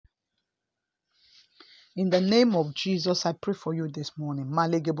In the name of Jesus, I pray for you this morning.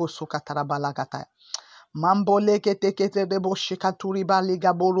 Malegebo sokatarabalagata. Mambo leke teke debo shikaturiba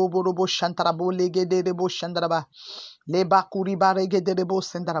liga borobo robo shantarabo lege debo shandaraba. Leba kuriba rege debo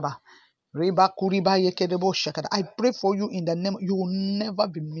sendaraba. Reba kuriba yeke debo shakata. I pray for you in the name. You will never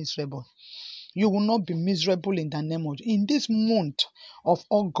be miserable. You will not be miserable in the name of Jesus. In this month of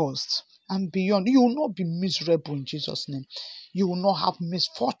August and beyond, you will not be miserable in Jesus' name. You will not have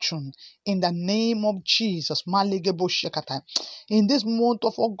misfortune in the name of Jesus. Malegebo shekata. In this month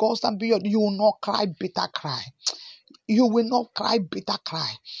of August and beyond, you will not cry bitter cry. You will not cry bitter cry.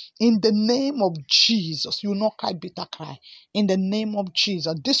 In the name of Jesus, you will not cry bitter cry. In the name of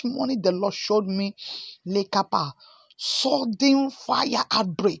Jesus. This morning, the Lord showed me lekapa, sudden fire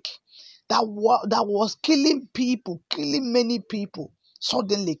outbreak that was killing people, killing many people,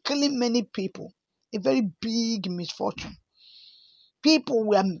 suddenly killing many people. A very big misfortune. People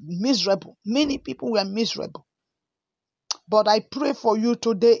were miserable. Many people were miserable. But I pray for you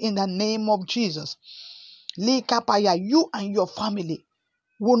today in the name of Jesus. Lekapaya, you and your family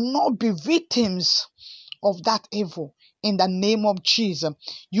will not be victims of that evil in the name of Jesus.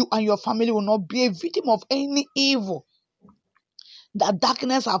 You and your family will not be a victim of any evil that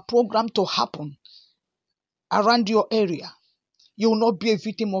darkness are programmed to happen around your area. You will not be a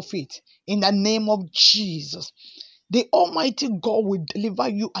victim of it in the name of Jesus. The Almighty God will deliver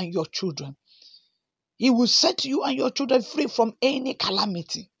you and your children. He will set you and your children free from any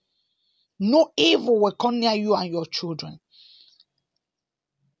calamity. No evil will come near you and your children.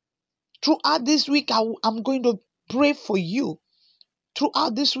 Throughout this week, I'm going to pray for you.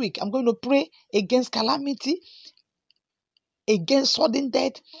 Throughout this week, I'm going to pray against calamity, against sudden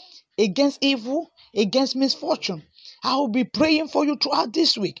death, against evil, against misfortune. I will be praying for you throughout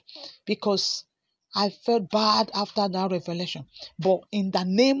this week because I felt bad after that revelation. But in the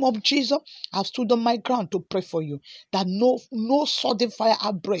name of Jesus, I've stood on my ground to pray for you that no sudden fire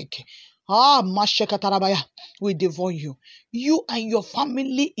outbreak. Mashekatarabaya will devour you. You and your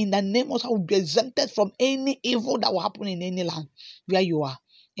family in the name of God will be exempted from any evil that will happen in any land where you are.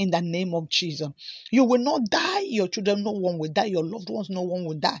 In the name of Jesus. You will not die. Your children, no one will die. Your loved ones, no one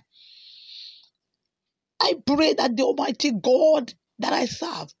will die. I pray that the Almighty God that I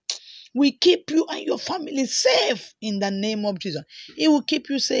serve will keep you and your family safe in the name of Jesus. He will keep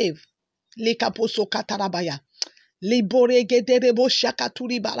you safe. Lekaposo katarabaya. Liboregederebo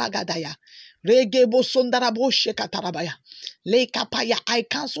shakaturi baragadaya. Regebo sondarabo shekatarabaya. Lekapaya. I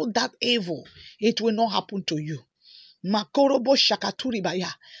cancel that evil. It will not happen to you. Makorobo shakaturi baya.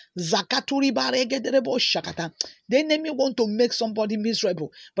 Zakaturi baregederebo shakata. The enemy want to make somebody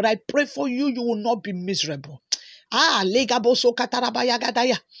miserable. But I pray for you, you will not be miserable. Legaboso katarabaya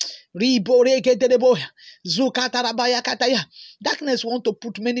gadaya. Riboregederebo. Zukatarabaya kataya. Darkness want to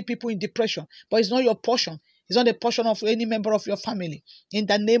put many people in depression, but it's not your portion. It's not the portion of any member of your family. In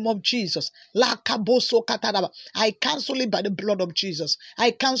the name of Jesus. I cancel it by the blood of Jesus.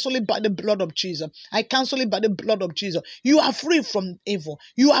 I cancel it by the blood of Jesus. I cancel it by the blood of Jesus. You are free from evil.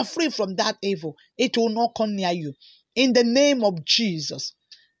 You are free from that evil. It will not come near you. In the name of Jesus.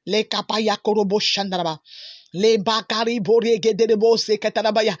 Le bakari bori gedebo se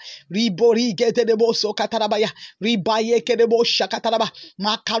katarabaya, ribori gedebo so katarabaya, ribaye kedebo shakataraba,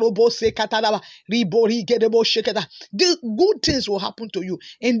 makarobo se kataraba, ribori gedebo shekata. The good things will happen to you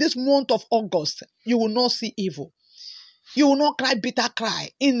in this month of August. You will not see evil. You will not cry bitter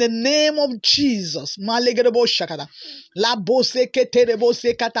cry. In the name of Jesus. Malegedebo shakata. Labose keterebo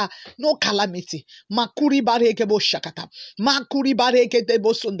sekata. No calamity. Makuri barekebo shakata. Makuri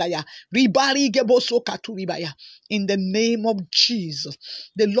barekebo sondaya. Ribari gebo sokaturibaya. In the name of Jesus.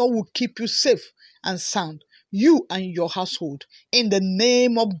 The Lord will keep you safe and sound. You and your household. In the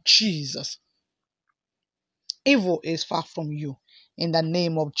name of Jesus. Evil is far from you. In the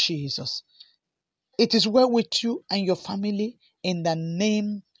name of Jesus. It is well with you and your family in the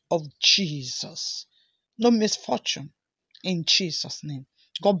name of Jesus. No misfortune in Jesus' name.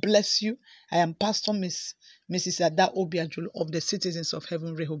 God bless you. I am Pastor Mrs. Ada Obiajulu of the Citizens of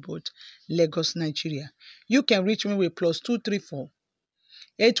Heaven Rehoboth, Lagos, Nigeria. You can reach me with +234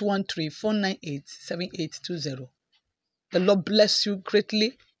 813 498 7820. The Lord bless you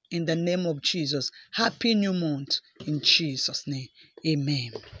greatly in the name of Jesus. Happy new month in Jesus' name.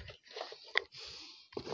 Amen.